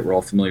company that we're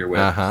all familiar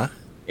with.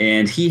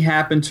 And he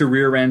happened to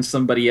rear-end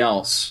somebody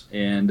else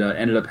and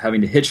ended up having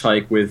to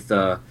hitchhike with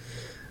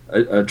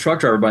a truck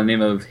driver by the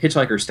name of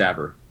Hitchhiker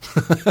Stabber.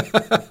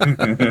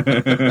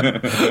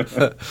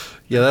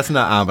 Yeah, that's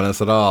not ominous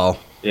at all.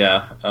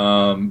 Yeah.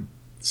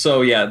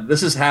 So, yeah,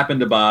 this has happened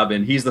to Bob,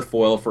 and he's the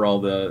foil for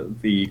all the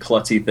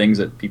klutzy things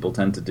that people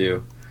tend to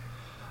do.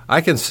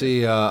 I can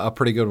see a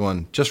pretty good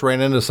one. Just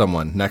ran into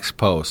someone, next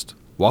post.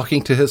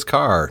 Walking to his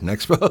car,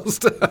 next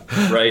post.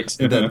 Right.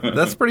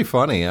 That's pretty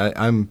funny.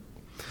 I'm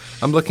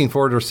looking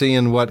forward to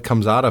seeing what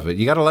comes out of it.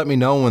 You got to let me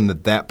know when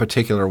that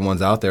particular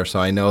one's out there so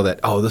I know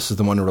that, this is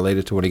the one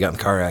related to when he got in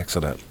the car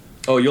accident.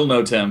 Oh, you'll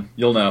know, Tim.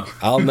 You'll know.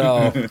 I'll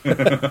know.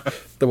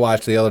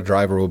 The other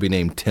driver will be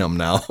named Tim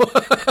now.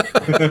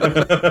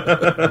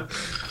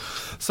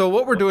 So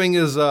what we're doing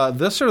is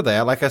this or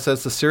that. Like I said,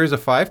 it's a series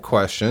of 5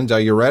 questions. Are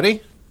you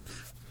ready?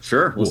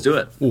 Sure. Let's do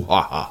it. Ooh,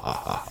 ha, ha,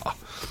 ha, ha.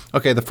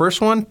 Okay, the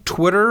first one,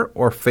 Twitter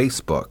or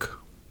Facebook?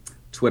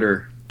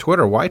 Twitter.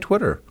 Twitter. Why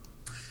Twitter?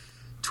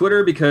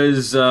 Twitter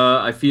because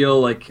I feel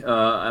like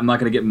I'm not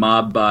going to get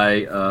mobbed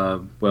by,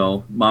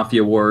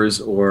 Mafia Wars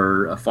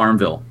or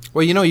Farmville.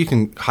 Well, you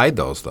can hide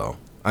those, though.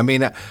 I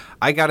mean,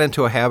 I got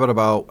into a habit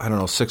about,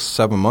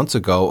 6-7 months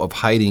ago of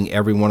hiding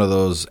every one of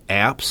those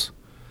apps.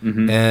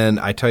 And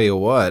I tell you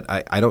what,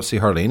 I don't see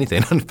hardly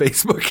anything on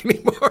Facebook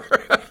anymore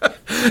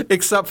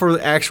except for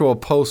the actual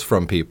posts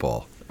from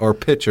people or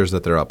pictures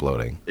that they're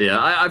uploading. Yeah,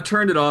 I've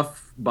turned it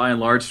off by and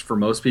large for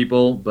most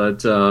people,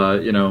 but,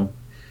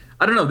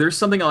 I don't know. There's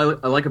something I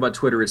like about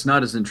Twitter. It's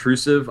not as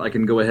intrusive. I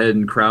can go ahead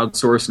and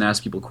crowdsource and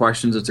ask people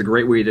questions. It's a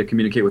great way to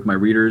communicate with my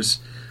readers.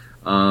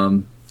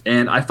 And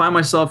I find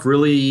myself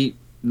really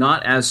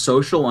not as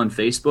social on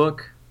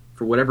Facebook.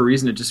 For whatever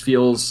reason, it just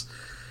feels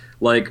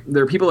like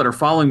there are people that are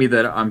following me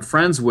that I'm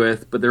friends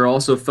with, but there are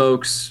also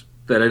folks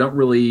that I don't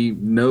really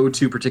know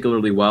too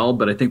particularly well,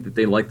 but I think that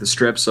they like the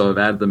strip, so I've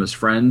added them as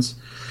friends.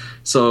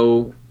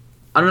 So,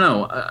 I don't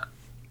know.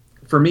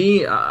 For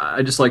me,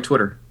 I just like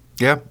Twitter.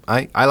 Yeah,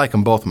 I like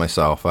them both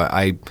myself.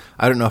 I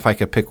don't know if I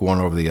could pick one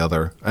over the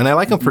other. And I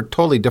like them for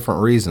totally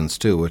different reasons,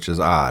 too, which is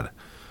odd,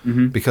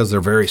 because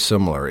they're very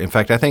similar. In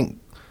fact, I think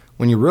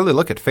when you really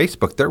look at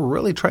Facebook, they're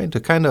really trying to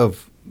kind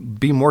of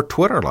be more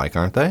Twitter-like,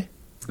 aren't they?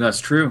 That's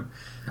true.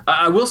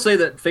 I will say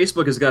that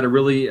Facebook has got a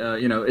really,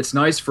 it's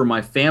nice for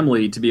my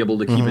family to be able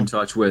to keep in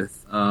touch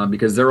with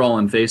because they're all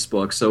on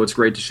Facebook, so it's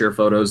great to share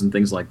photos and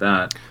things like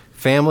that.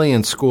 Family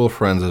and school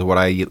friends is what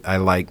I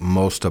like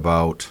most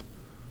about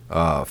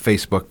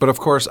Facebook. But, of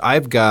course,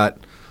 I've got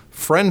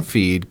friend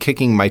feed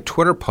kicking my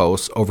Twitter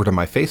posts over to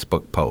my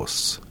Facebook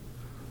posts.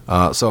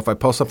 So if I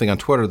post something on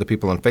Twitter, the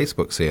people on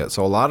Facebook see it.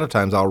 So a lot of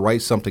times I'll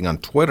write something on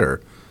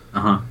Twitter,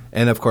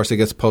 and, of course, it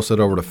gets posted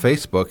over to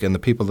Facebook, and the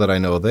people that I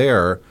know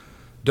there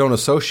don't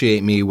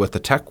associate me with the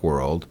tech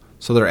world,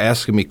 so they're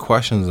asking me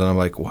questions, and I'm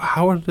like, well,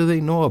 how do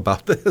they know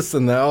about this?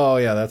 And oh,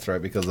 yeah, that's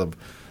right, because of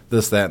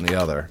this, that, and the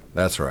other.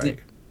 That's right.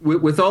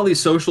 With all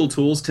these social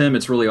tools, Tim,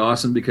 it's really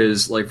awesome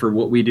because, like, for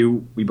what we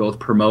do, we both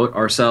promote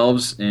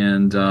ourselves,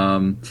 and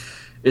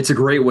it's a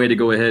great way to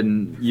go ahead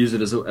and use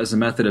it as a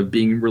method of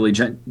being really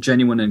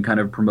genuine and kind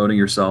of promoting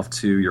yourself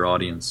to your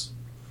audience.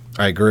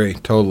 I agree,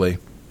 totally.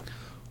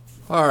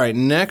 All right,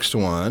 next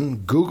one,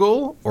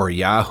 Google or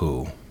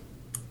Yahoo?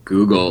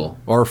 Google.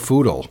 Or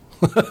Foodle.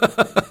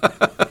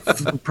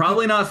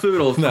 Probably not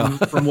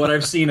Foodle from what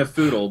I've seen of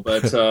Foodle,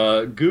 but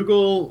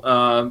Google,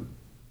 I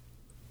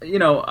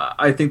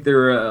think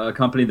they're a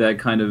company that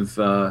kind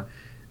of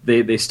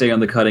they stay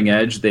on the cutting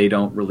edge. They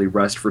don't really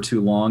rest for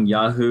too long.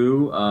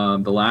 Yahoo,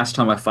 the last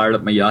time I fired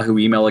up my Yahoo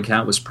email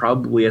account was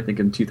probably, I think,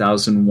 in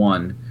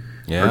 2001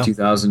 or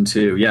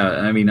 2002. Yeah,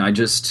 I mean, I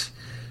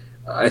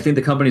think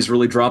the company's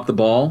really dropped the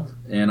ball,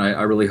 and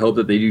I really hope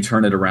that they do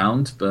turn it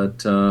around.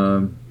 But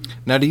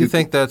now, do you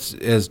think that's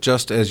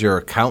just as your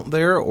account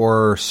there,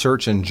 or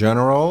search in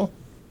general?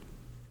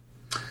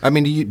 I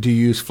mean, do you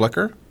use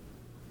Flickr?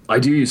 I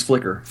do use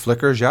Flickr.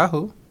 Flickr's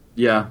Yahoo.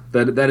 Yeah,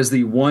 that is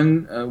the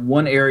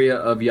one area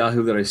of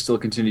Yahoo that I still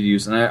continue to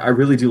use, and I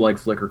really do like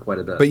Flickr quite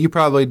a bit. But you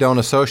probably don't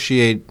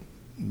associate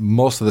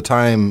most of the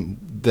time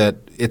that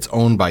it's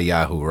owned by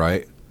Yahoo,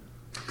 right?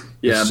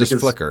 Yeah, it's just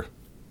Flickr.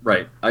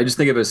 Right. I just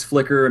think of it as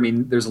Flickr. I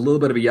mean, there's a little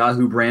bit of a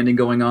Yahoo branding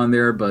going on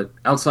there, but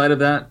outside of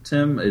that,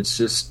 Tim, it's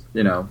just,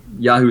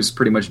 Yahoo's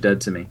pretty much dead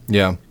to me.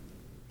 Yeah.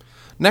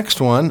 Next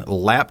one,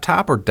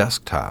 laptop or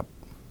desktop?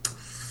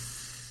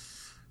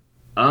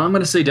 I'm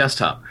going to say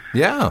desktop.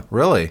 Yeah,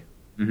 really?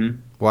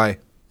 Mm-hmm. Why?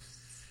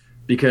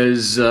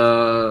 Because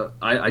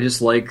I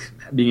just like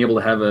being able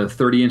to have a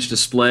 30-inch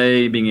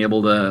display, being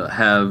able to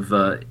have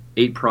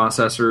 8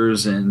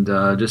 processors, and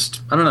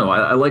just, I don't know,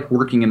 I like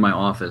working in my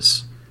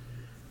office.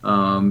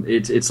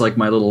 It's like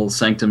my little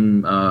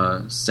sanctum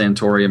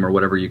santorium, or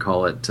whatever you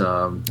call it.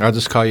 I'll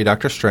just call you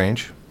Dr.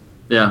 Strange.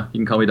 Yeah, you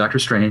can call me Dr.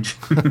 Strange.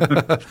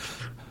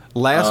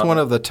 Last one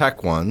of the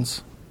tech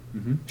ones,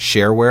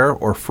 shareware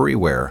or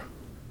freeware?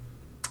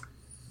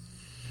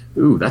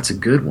 Ooh, that's a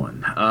good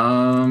one.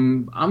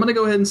 I'm going to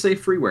go ahead and say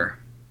freeware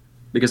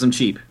because I'm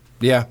cheap.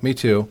 Yeah, me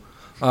too.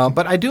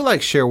 But I do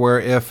like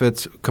shareware if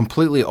it's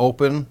completely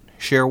open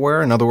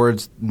shareware. In other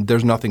words,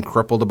 there's nothing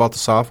crippled about the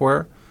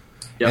software.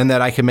 Yep. And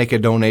that I can make a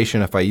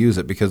donation if I use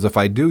it. Because if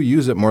I do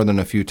use it more than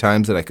a few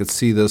times, that I could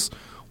see this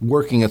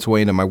working its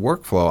way into my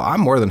workflow, I'm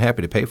more than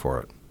happy to pay for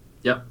it.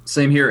 Yep,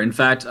 same here. In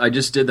fact, I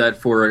just did that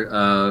for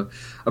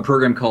a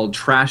program called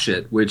Trash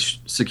It, which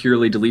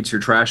securely deletes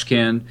your trash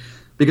can.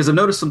 Because I've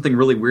noticed something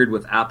really weird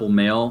with Apple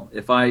Mail.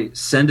 If I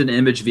send an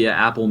image via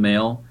Apple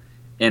Mail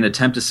and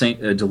attempt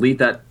to delete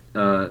that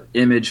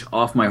image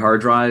off my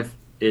hard drive,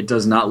 it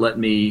does not let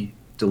me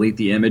delete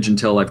the image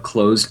until I've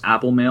closed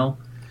Apple Mail.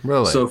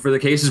 Really? So for the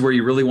cases where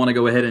you really want to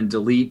go ahead and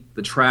delete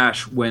the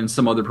trash when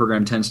some other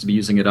program tends to be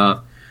using it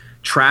up,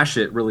 Trash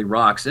It really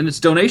rocks. And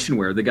it's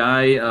donationware. The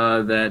guy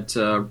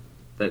that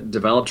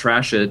developed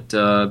Trash It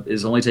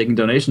is only taking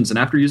donations. And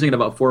after using it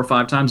about 4 or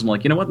 5 times, I'm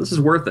like, you know what? This is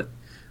worth it.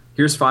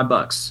 Here's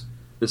 $5.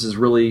 This is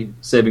really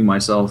saving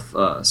myself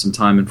some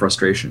time and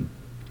frustration.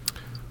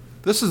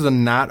 This is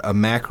not a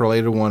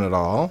Mac-related one at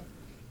all.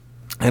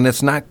 And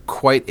it's not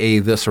quite a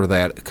this or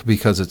that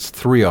because it's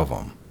 3 of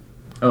them.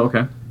 Oh,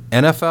 okay.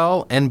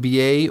 NFL,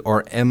 NBA,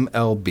 or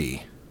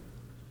MLB?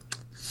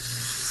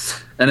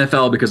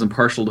 NFL, because I'm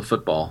partial to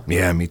football.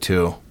 Yeah, me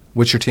too.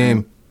 What's your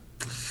team?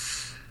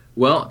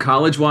 Well,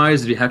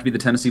 college-wise, you have to be the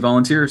Tennessee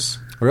Volunteers.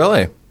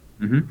 Really?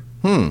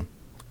 Mm-hmm.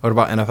 What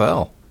about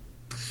NFL?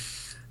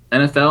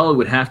 NFL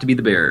would have to be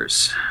the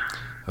Bears.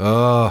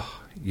 Oh,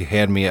 you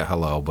had me at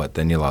hello, but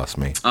then you lost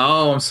me.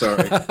 Oh, I'm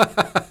sorry.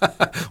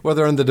 Well,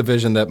 they're in the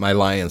division that my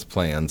Lions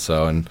play in,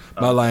 and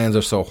my Lions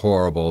are so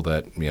horrible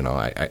that,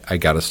 I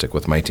got to stick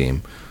with my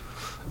team.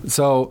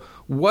 So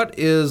what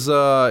is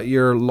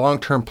your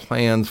long-term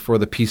plans for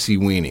the PC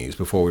Weenies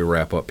before we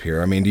wrap up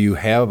here? I mean, do you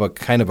have a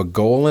kind of a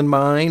goal in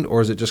mind,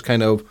 or is it just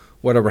kind of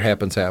whatever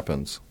happens,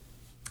 happens?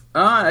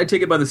 I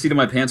take it by the seat of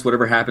my pants.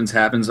 Whatever happens,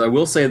 happens. I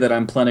will say that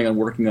I'm planning on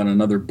working on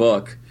another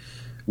book,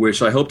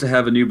 which I hope to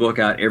have a new book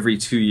out every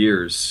 2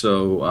 years.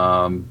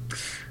 So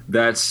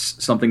that's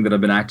something that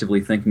I've been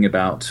actively thinking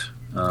about.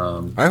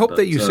 I hope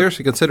that you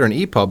seriously consider an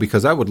EPUB,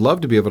 because I would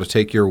love to be able to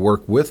take your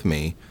work with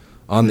me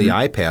on the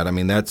iPad. I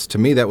mean, to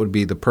me, that would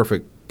be the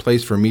perfect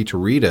place for me to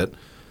read it.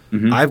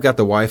 Mm-hmm. I've got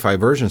the Wi-Fi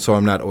version, so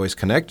I'm not always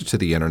connected to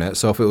the internet.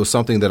 So if it was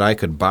something that I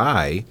could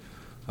buy,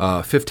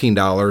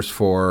 $15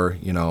 for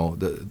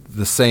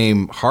the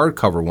same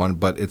hardcover one,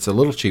 but it's a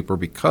little cheaper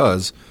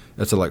because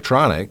it's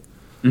electronic,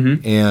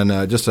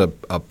 and just a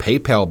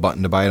PayPal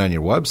button to buy it on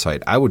your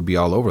website, I would be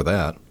all over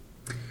that.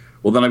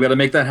 Well, then I've got to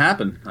make that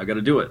happen. I've got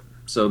to do it.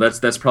 So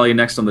that's probably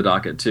next on the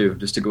docket too,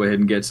 just to go ahead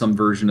and get some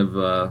version of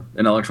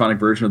an electronic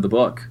version of the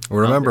book.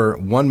 Well, remember,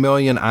 1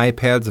 million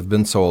iPads have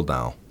been sold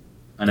now.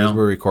 I know. As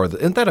we record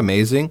this. Isn't that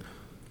amazing?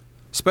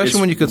 Especially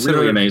when you consider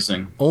really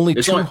amazing. Only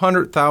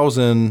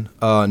 200,000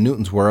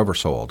 Newtons were ever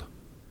sold.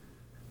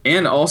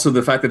 And also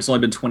the fact that it's only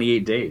been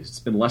 28 days.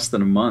 It's been less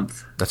than a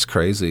month. That's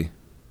crazy.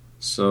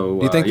 So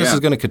do you think this is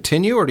going to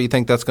continue, or do you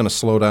think that's going to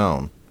slow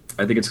down?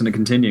 I think it's going to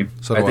continue.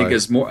 So I think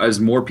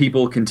as more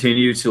people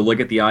continue to look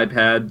at the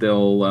iPad,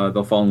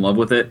 they'll fall in love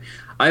with it.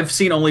 I've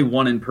seen only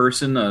one in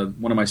person.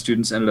 One of my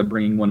students ended up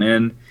bringing one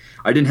in.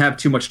 I didn't have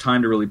too much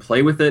time to really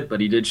play with it,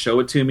 but he did show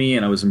it to me,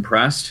 and I was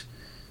impressed.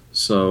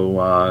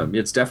 So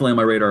it's definitely on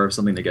my radar of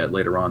something to get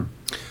later on.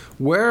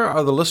 Where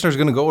are the listeners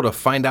going to go to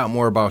find out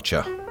more about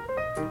you?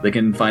 They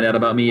can find out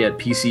about me at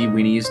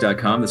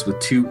PCWeenies.com. That's with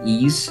 2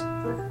 E's.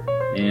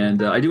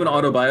 And I do an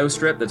auto-bio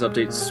strip that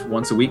updates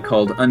once a week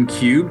called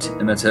Uncubed,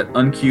 and that's at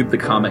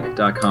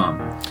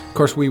uncubedthecomic.com. Of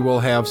course, we will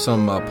have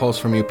some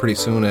posts from you pretty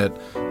soon at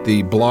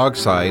the blog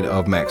side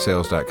of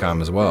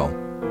MacSales.com as well.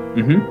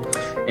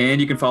 Mm-hmm. And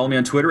you can follow me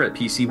on Twitter at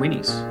PC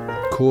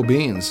Weenies. Cool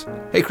beans.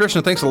 Hey,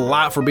 Krishna, thanks a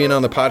lot for being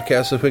on the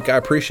podcast this week. I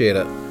appreciate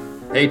it.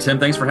 Hey, Tim,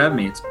 thanks for having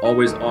me. It's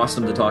always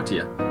awesome to talk to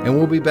you. And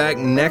we'll be back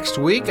next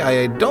week.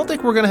 I don't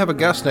think we're going to have a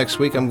guest next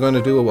week. I'm going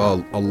to do a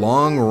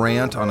long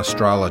rant on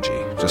astrology.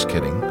 Just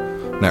kidding.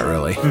 Not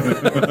really.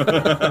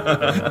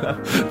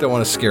 Don't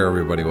want to scare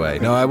everybody away.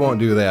 No, I won't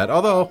do that.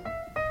 Although,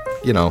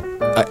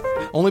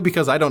 only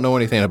because I don't know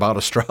anything about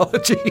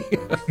astrology.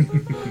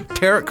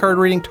 Tarot card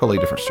reading, totally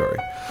different story.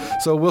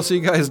 So we'll see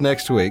you guys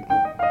next week.